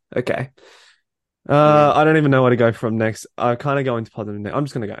 God. Okay. Yeah. I don't even know where to go from next. I kind of go into positive now. I'm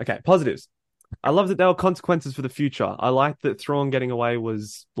just gonna go. Okay, positives. I love that there were consequences for the future. I like that Thrawn getting away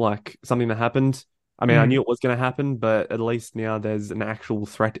was like something that happened. I mean, I Mm. knew it was going to happen, but at least now there's an actual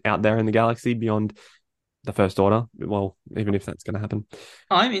threat out there in the galaxy beyond the First Order. Well, even if that's going to happen.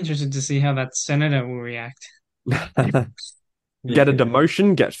 I'm interested to see how that senator will react. Get a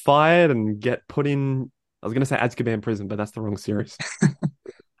demotion, get fired, and get put in. I was going to say Azkaban prison, but that's the wrong series.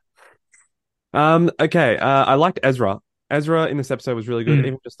 Okay. I liked Ezra. Ezra in this episode was really good, Mm.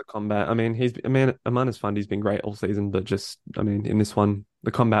 even just the combat. I mean, he's, I mean, Amanda's fun. He's been great all season, but just, I mean, in this one,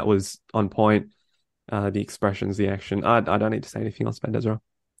 the combat was on point. The expressions, the action. I don't need to say anything else about Ezra.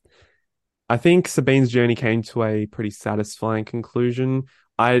 I think Sabine's journey came to a pretty satisfying conclusion.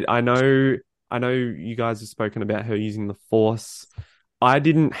 I know you guys have spoken about her using the Force. I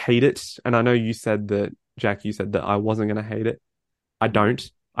didn't hate it, and I know you said that, Jack, you said that I wasn't going to hate it. I don't.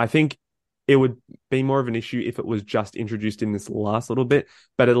 I think it would be more of an issue if it was just introduced in this last little bit,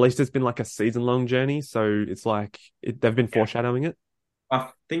 but at least it's been like a season-long journey, so it's like they've been Yeah. foreshadowing it. I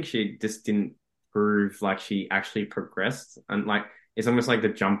think she just didn't prove like she actually progressed, and like it's almost like the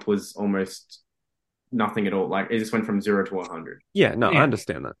jump was almost nothing at all. Like it just went from 0 to 100. Yeah, no, I Yeah.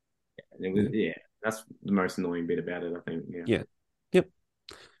 understand that. And it was Yeah, yeah, that's the most annoying bit about it. I think yeah. yeah, yep.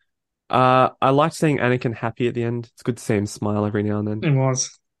 I liked seeing Anakin happy at the end. It's good to see him smile every now and then. It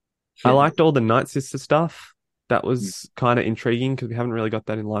was. I Yeah. liked all the Night Sister stuff. That Mm. was kind of intriguing because we haven't really got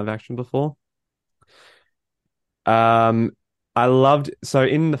that in live action before. Um, I loved, so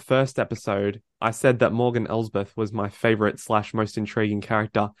in the first episode, I said that Morgan Elsbeth was my favorite slash most intriguing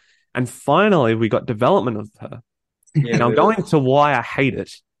character. And finally, we got development of her. Yeah, And I'll go into why I hate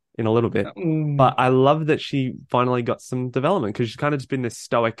it in a little bit. Ooh. But I love that she finally got some development because she's kind of just been this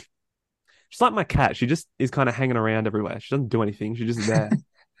stoic. She's like my cat. She just is kind of hanging around everywhere. She doesn't do anything. She's just there.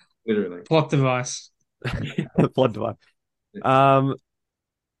 literally. Plot device. Blood device. Um,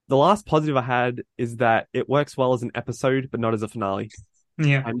 the last positive I had is that it works well as an episode, but not as a finale.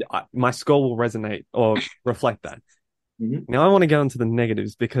 Yeah. And my score will resonate or reflect that. Mhm. Now I want to get onto the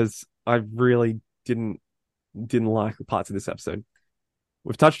negatives because I really didn't like the parts of this episode.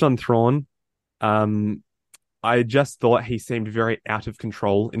 We've touched on Thrawn. Um, I just thought he seemed very out of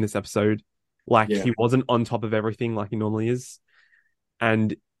control in this episode. Like Yeah, he wasn't on top of everything like he normally is.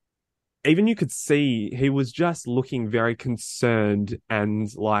 And even you could see he was just looking very concerned and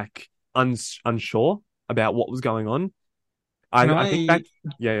like unsure about what was going on. Can I think back, I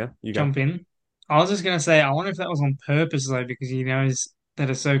yeah, you go. jump in? I was just gonna say, I wonder if that was on purpose though, because he knows that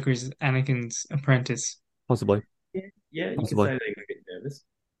Ahsoka is Anakin's apprentice. Possibly, yeah, yeah. You could possibly. say they got a bit nervous.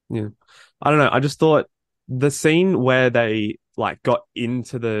 Yeah. I don't know. I just thought the scene where they like got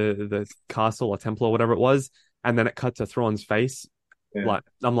into the castle or temple or whatever it was, and then it cut to Thrawn's face. Yeah, Like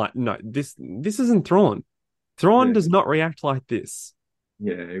I'm like, no, this isn't Thrawn. Thrawn yeah, does not react like this.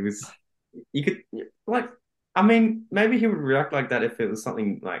 yeah. It was. You could like. I mean, maybe he would react like that if it was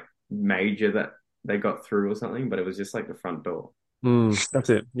something like major that they got through or something, but it was just like the front door. That's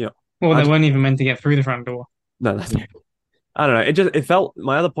it. Yeah. Well, I they just weren't even meant to get through the front door. no, that's I don't know. It felt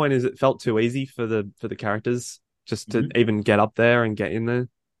my other point is it felt too easy for the characters just to Mhm. even get up there and get in there.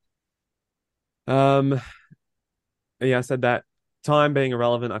 Um yeah, I said that time being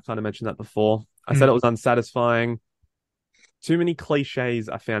irrelevant, I kind of mentioned that before. I said it Mm. was unsatisfying. Too many cliches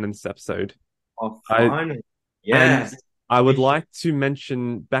I found in this episode. Oh, I fine. and Yes. I would Which like to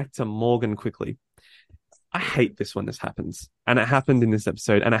mention back to Morgan quickly. I hate this when this happens. And it happened in this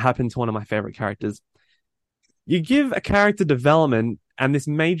episode, and it happened to one of my favorite characters. You give a character development and this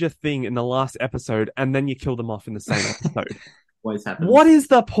major thing in the last episode, and then you kill them off in the same episode. always What happens. is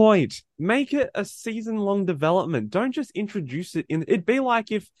the point? Make it a season-long development. Don't just introduce it in. It'd be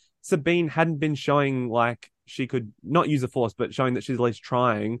like if Sabine hadn't been showing like she could not use the Force, but showing that she's at least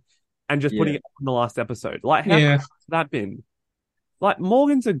trying, and just putting Yeah. it in the last episode. Like, how Yeah. cool has that been? Like,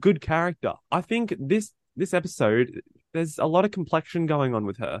 Morgan's a good character. I think this episode, there's a lot of complexion going on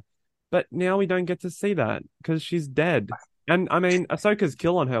with her, but now we don't get to see that because she's dead. And I mean, Ahsoka's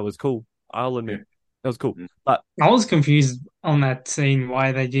kill on her was cool. I'll Yeah. admit, that was cool. Mm. But I was confused on that scene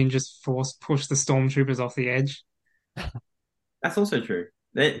why they didn't just force push the stormtroopers off the edge. That's also true.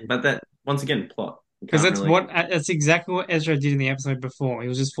 But that once again, plot. You Because can't really. that's exactly what Ezra did in the episode before. He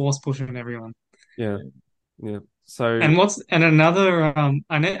was just force pushing everyone. yeah, Yeah. yeah. So, And another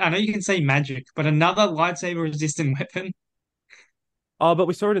I know you can say magic, but another lightsaber resistant weapon. oh, but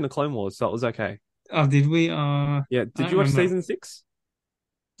we saw it in the Clone Wars, so it was okay. Oh, did we? Yeah. I Did don't you watch remember. season 6?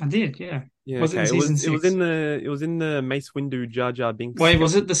 I did, yeah. Yeah. Was it in Okay. season It was six? in the Mace Windu Jar Jar Binks. Wait,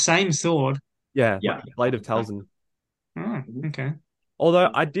 was it the same sword? Yeah. Yeah. Blade of Talzin. Oh, okay. Although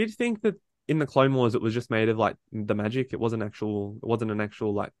I did think that in the Clone Wars it was just made of like the magic. It wasn't an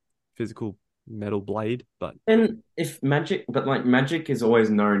actual like physical metal blade, but And if magic, but like magic is always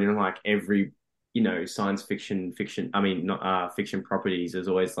known in like every, science fiction. I mean, not fiction properties is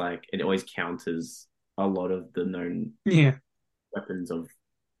always like it always counters a lot of the known Yeah. weapons of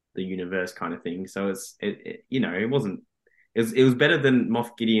the universe kind of thing. So it wasn't. It was better than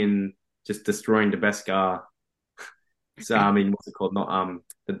Moff Gideon just destroying the Beskar. So I mean, what's it called? Not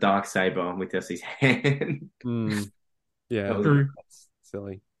the dark saber with just his hand. yeah, That was True. that's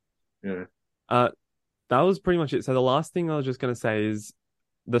silly. yeah. Uh, that was pretty much it. So the last thing I was just gonna say is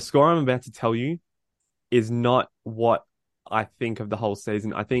the score I'm about to tell you is not what I think of the whole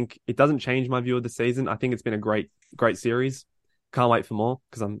season. I think it doesn't change my view of the season. I think it's been a great series. Can't wait for more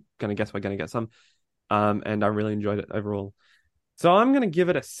because I'm gonna guess we're gonna get some. And I really enjoyed it overall. So I'm gonna give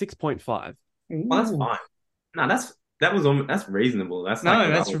it a 6.5. Well, that's Ooh. fine. No, that's reasonable. That's No,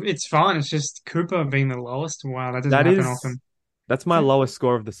 like it's fine. It's just Cooper being the lowest. Wow, that doesn't That happen is often. that's my lowest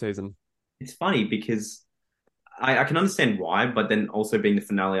score of the season. it's funny because I can understand why, but then also being the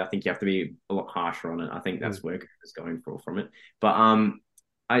finale, I think you have to be a lot harsher on it. I think that's where Cooper's going for from it. But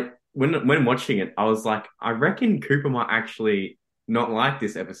I when watching it, I was like, I reckon Cooper might actually not like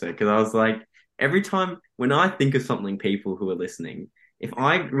this episode because I was like, every time when I think of something, people who are listening, if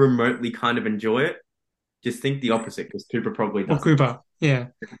I remotely kind of enjoy it, just think the opposite because Cooper probably Or doesn't. Cooper, yeah.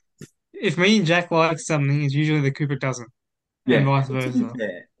 If me and Jack like something, it's usually the Cooper doesn't, and Yeah, vice but to be versa.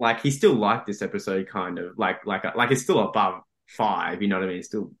 fair, like he still liked this episode, kind of like it's still above 5. You know what I mean? It's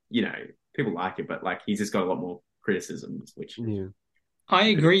still, people like it, but like he's just got a lot more criticisms, which Yeah. I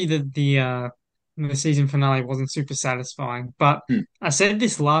agree that the season finale wasn't super satisfying, but Hmm. I said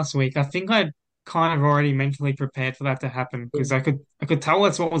this last week. I think I'd kind of already mentally prepared for that to happen because I could tell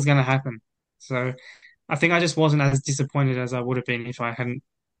that's what was going to happen. So I think I just wasn't as disappointed as I would have been if I hadn't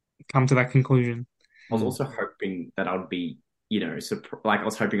come to that conclusion. I was also hoping that I'd be, like I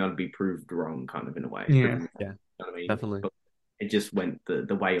was hoping I'd be proved wrong, kind of in a way. Yeah. You Yeah, know what I mean? definitely. But it just went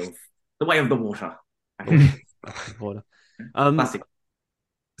the way of the water. Water. Um, Classic.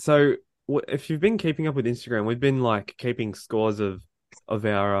 so if you've been keeping up with Instagram, we've been like keeping scores of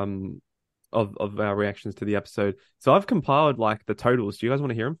our reactions to the episode. So I've compiled like the totals. Do you guys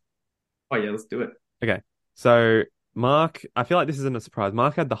want to hear them? Oh yeah, let's do it. Okay. So Mark, I feel like this isn't a surprise.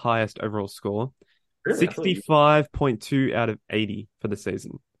 Mark had the highest overall score, Really? I thought you- 65.2 out of 80 for the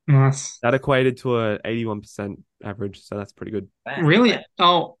season. Nice. That equated to a 81% average, so that's pretty good. Really?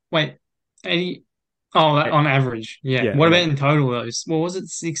 Oh, wait. 80. Oh, on average. Yeah. Yeah, What on about in total, though? What was it?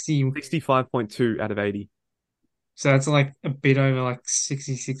 60. 65.2 out of 80. So that's like a bit over like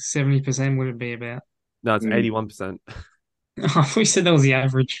 66, 70% would it be about? No, it's Mm. 81%. Oh, we said that was the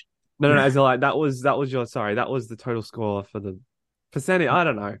average. No, as in, like that was your sorry, that was the total score for the percentage. I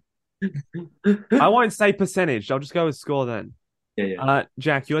don't know. I won't say percentage. I'll just go with score then. Yeah.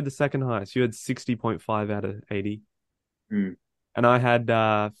 Jack, you had the second highest. You had 60.5 out of 80. Mm. And I had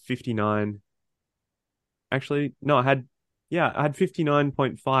 59. Actually, no, I had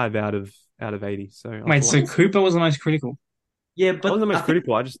 59.5 out of 80. So I Wait, was so Cooper was the most critical. Yeah, I but wasn't the I most think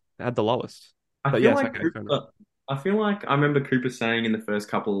critical. I just had the lowest. I But feel yes, like okay, fair enough. I feel like I remember Cooper saying in the first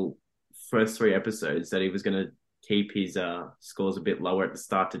 3 episodes that he was going to keep his scores a bit lower at the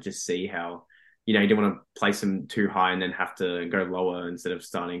start to just see how, he didn't want to place them too high and then have to go lower instead of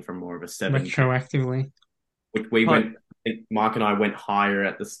starting from more of a 7. Retroactively. Which we But- went think Mark and I went higher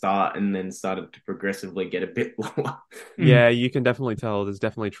at the start and then started to progressively get a bit lower. Mm. Yeah, you can definitely tell. There's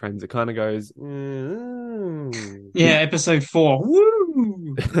definitely trends. It kind of goes, mm. Yeah, episode 4.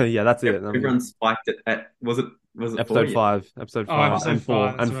 Woo! Yeah, that's it. I mean, Everyone spiked it at was it four? episode Yeah, five, episode Oh, five, episode and 5. four,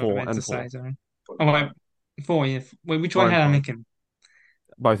 That's and what I four, meant to and say. four, Sorry. Oh, wait. 4, yeah. Wait, which one four and had five. Anakin?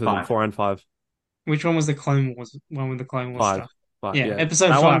 Both of them, five. four and five, Which one was the Clone Wars one with the Clone Wars five, stuff? five. Yeah, Yeah, episode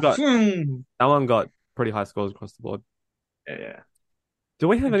that one 5. got Hmm. that one got pretty high scores across the board. Yeah, yeah. Do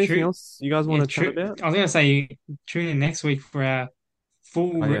we have anything True. else you guys want Yeah, to chat true. about? I was gonna say tune in next week for our Oh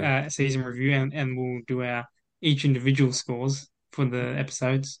full yeah. season review, and we'll do our each individual scores for the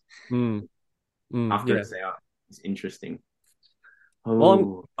episodes. Mm, After yeah. it's out, it's interesting. Well,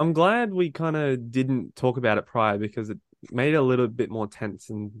 Oh, I'm glad we kind of didn't talk about it prior because it made it a little bit more tense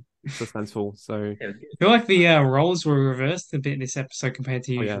and suspenseful. So, yeah, I feel like the roles were reversed a bit this episode compared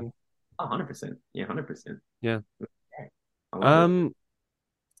to oh yeah, usual. 100%. Yeah, 100%. yeah. I love it. Um,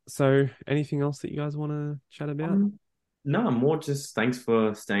 so anything else that you guys want to chat about? No, more just thanks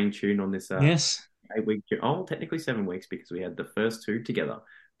for staying tuned on this Yes. 8 week, oh, technically 7 weeks because we had the first two together.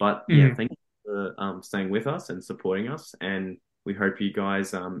 But yeah, Mm. thank you for staying with us and supporting us. And we hope you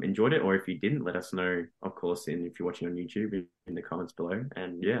guys enjoyed it. Or if you didn't, let us know, of course, if you're watching on YouTube in the comments below.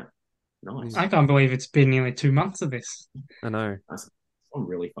 And yeah, nice. I can't believe it's been nearly 2 months of this. I know. That's gone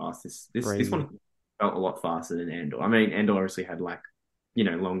really fast. This Crazy. one felt a lot faster than Andor. I mean, Andor obviously had like,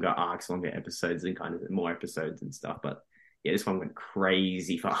 longer arcs, longer episodes, and kind of more episodes and stuff. But yeah, this one went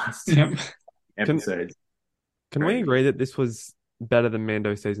crazy fast. Yep. Can Episodes. can we Crazy. agree that this was better than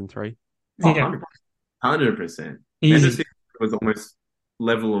Mando season 3? Oh, Yeah. 100%. Easy. Fantasy was almost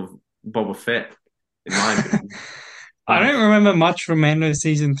level of Boba Fett, in my opinion. I don't remember much from Mando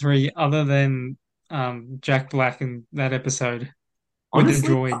season 3 other than Jack Black in that episode with the Honestly,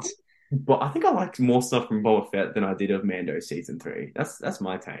 droids. but I think I liked more stuff from Boba Fett than I did of Mando season 3. That's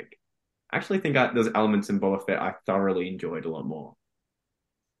my take. I actually think there's elements in Boba Fett I thoroughly enjoyed a lot more.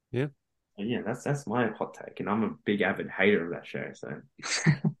 Yeah. And yeah, that's my hot take, and I'm a big avid hater of that show. So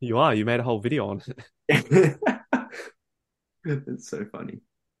You are. You made a whole video on it. it's so funny.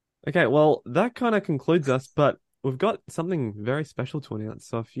 Okay, well, that kind of concludes us, but we've got something very special to announce.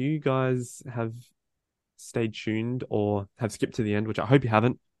 So if you guys have stayed tuned or have skipped to the end, which I hope you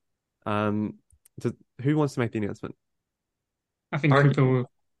haven't, um, who wants to make the announcement? I think I reckon- Cooper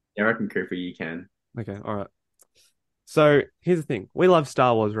will. Yeah, I reckon Cooper, you can. Okay, all right. So here's the thing. We love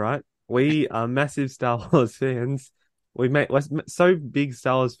Star Wars, right? We are massive Star Wars fans. We're so big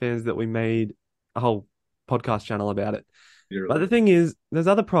Star Wars fans that we made a whole podcast channel about it. But the thing is, there's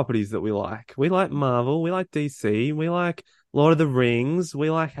other properties that we like. We like Marvel, we like DC, we like Lord of the Rings, we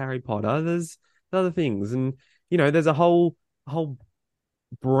like Harry Potter. There's other things, and there's a whole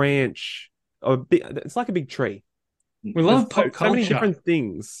branch. It's like a big tree. We love There's pop so many culture. different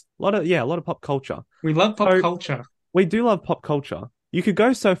things. A lot of pop culture. We love pop So- culture. We do love pop culture. You could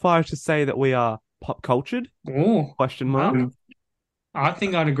go so far as to say that we are pop cultured? Oh, Question mark. wow. I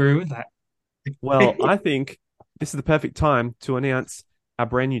think I'd agree with that. Well, I think this is the perfect time to announce our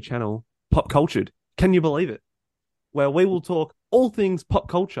brand new channel, Pop Cultured. Can you believe it? Where we will talk all things pop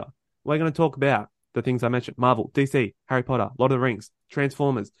culture. We're going to talk about the things I mentioned: Marvel, DC, Harry Potter, Lord of the Rings,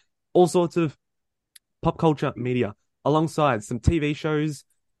 Transformers, all sorts of pop culture media, alongside some TV shows,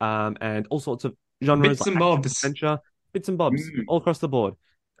 and all sorts of genres Bits and like action, bobs. adventure, bits and bobs, Mm. all across the board.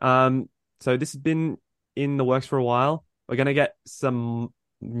 So this has been in the works for a while. We're going to get some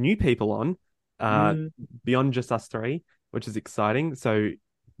new people on, beyond just us three, which is exciting. So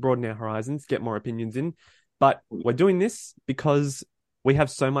broaden our horizons, get more opinions in. But we're doing this because we have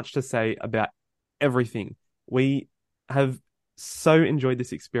so much to say about everything. We have so enjoyed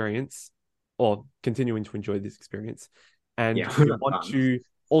this experience, or continuing to enjoy this experience. And Yeah, we we're not want done. to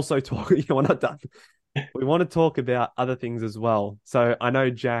also talk, yeah, we're not done. We want to talk about other things as well. So I know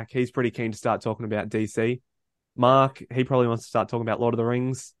Jack, he's pretty keen to start talking about DC. Mark, he probably wants to start talking about Lord of the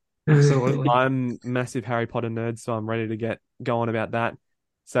Rings. Absolutely. I'm massive Harry Potter nerd, so I'm ready to get going about that.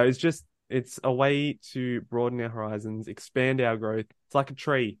 So it's a way to broaden our horizons, expand our growth. It's like a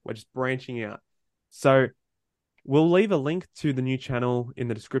tree. We're just branching out. So we'll leave a link to the new channel in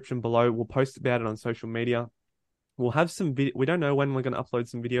the description below. We'll post about it on social media. We'll have some video. We don't know when we're going to upload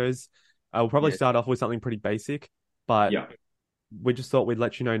some videos. We'll probably Yeah. start off with something pretty basic, but Yeah. we just thought we'd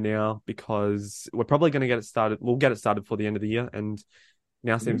let you know now because we're probably going to get it started. We'll get it started for the end of the year, and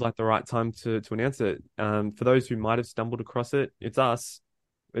now seems like the right time to announce it. For those who might have stumbled across it, it's us.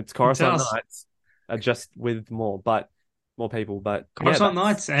 It's Coruscant us. Nights, just with more people. But Coruscant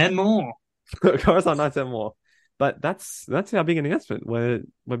Nights and more. Coruscant Nights and more. But that's our big announcement. We're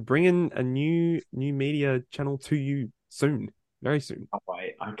bringing a new media channel to you. soon, very soon. Oh,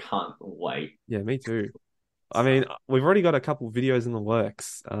 wait, I can't wait. Yeah, me too. I mean, we've already got a couple of videos in the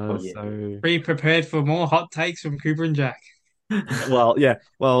works. Oh yeah. So Be prepared for more hot takes from Cooper and Jack. well, yeah.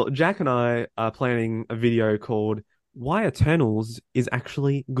 Well, Jack and I are planning a video called "Why Eternals is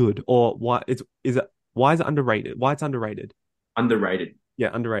actually good," or why is it underrated? Why it's underrated? Underrated,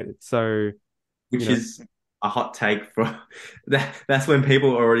 Yeah, underrated. So, you which know, is a hot take for that. That's when people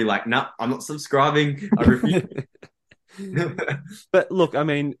are already like, "No, I'm not subscribing. I refuse." but look, I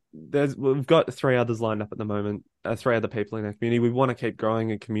mean, we've got three others lined up at the moment. Three other people in our community. We want to keep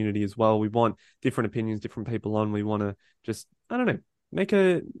growing a community as well. We want different opinions, different people on. We want to just, I don't know, like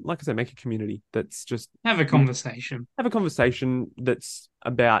I said, make a community that's just Have a conversation. have a conversation that's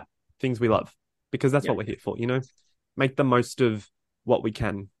about things we love because that's Yeah. what we're here for, make the most of what we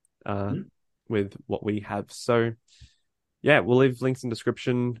can Mhm. with what we have. So yeah, we'll leave links in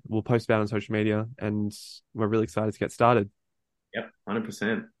description. We'll post about it on social media and we're really excited to get started. Yep,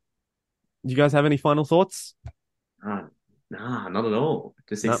 100%. Do you guys have any final thoughts? Nah, not at all.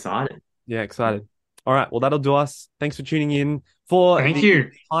 Just No. excited. Yeah, excited. All right, well, that'll do us. Thanks for tuning in for Thank the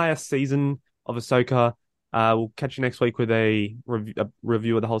you. entire season of Ahsoka. We'll catch you next week with a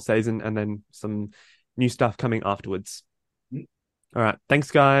review of the whole season and then some new stuff coming afterwards. Mhm. All right,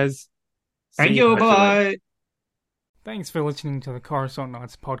 thanks, guys. Thank See you. you. Bye. Thanks for listening to the Coruscant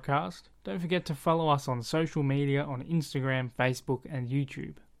Nights podcast. Don't forget to follow us on social media on Instagram, Facebook, and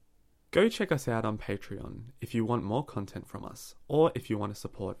YouTube. Go check us out on Patreon if you want more content from us or if you want to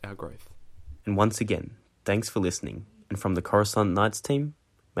support our growth. And once again, thanks for listening. And from the Coruscant Knights team,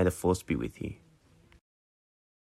 may the Force be with you.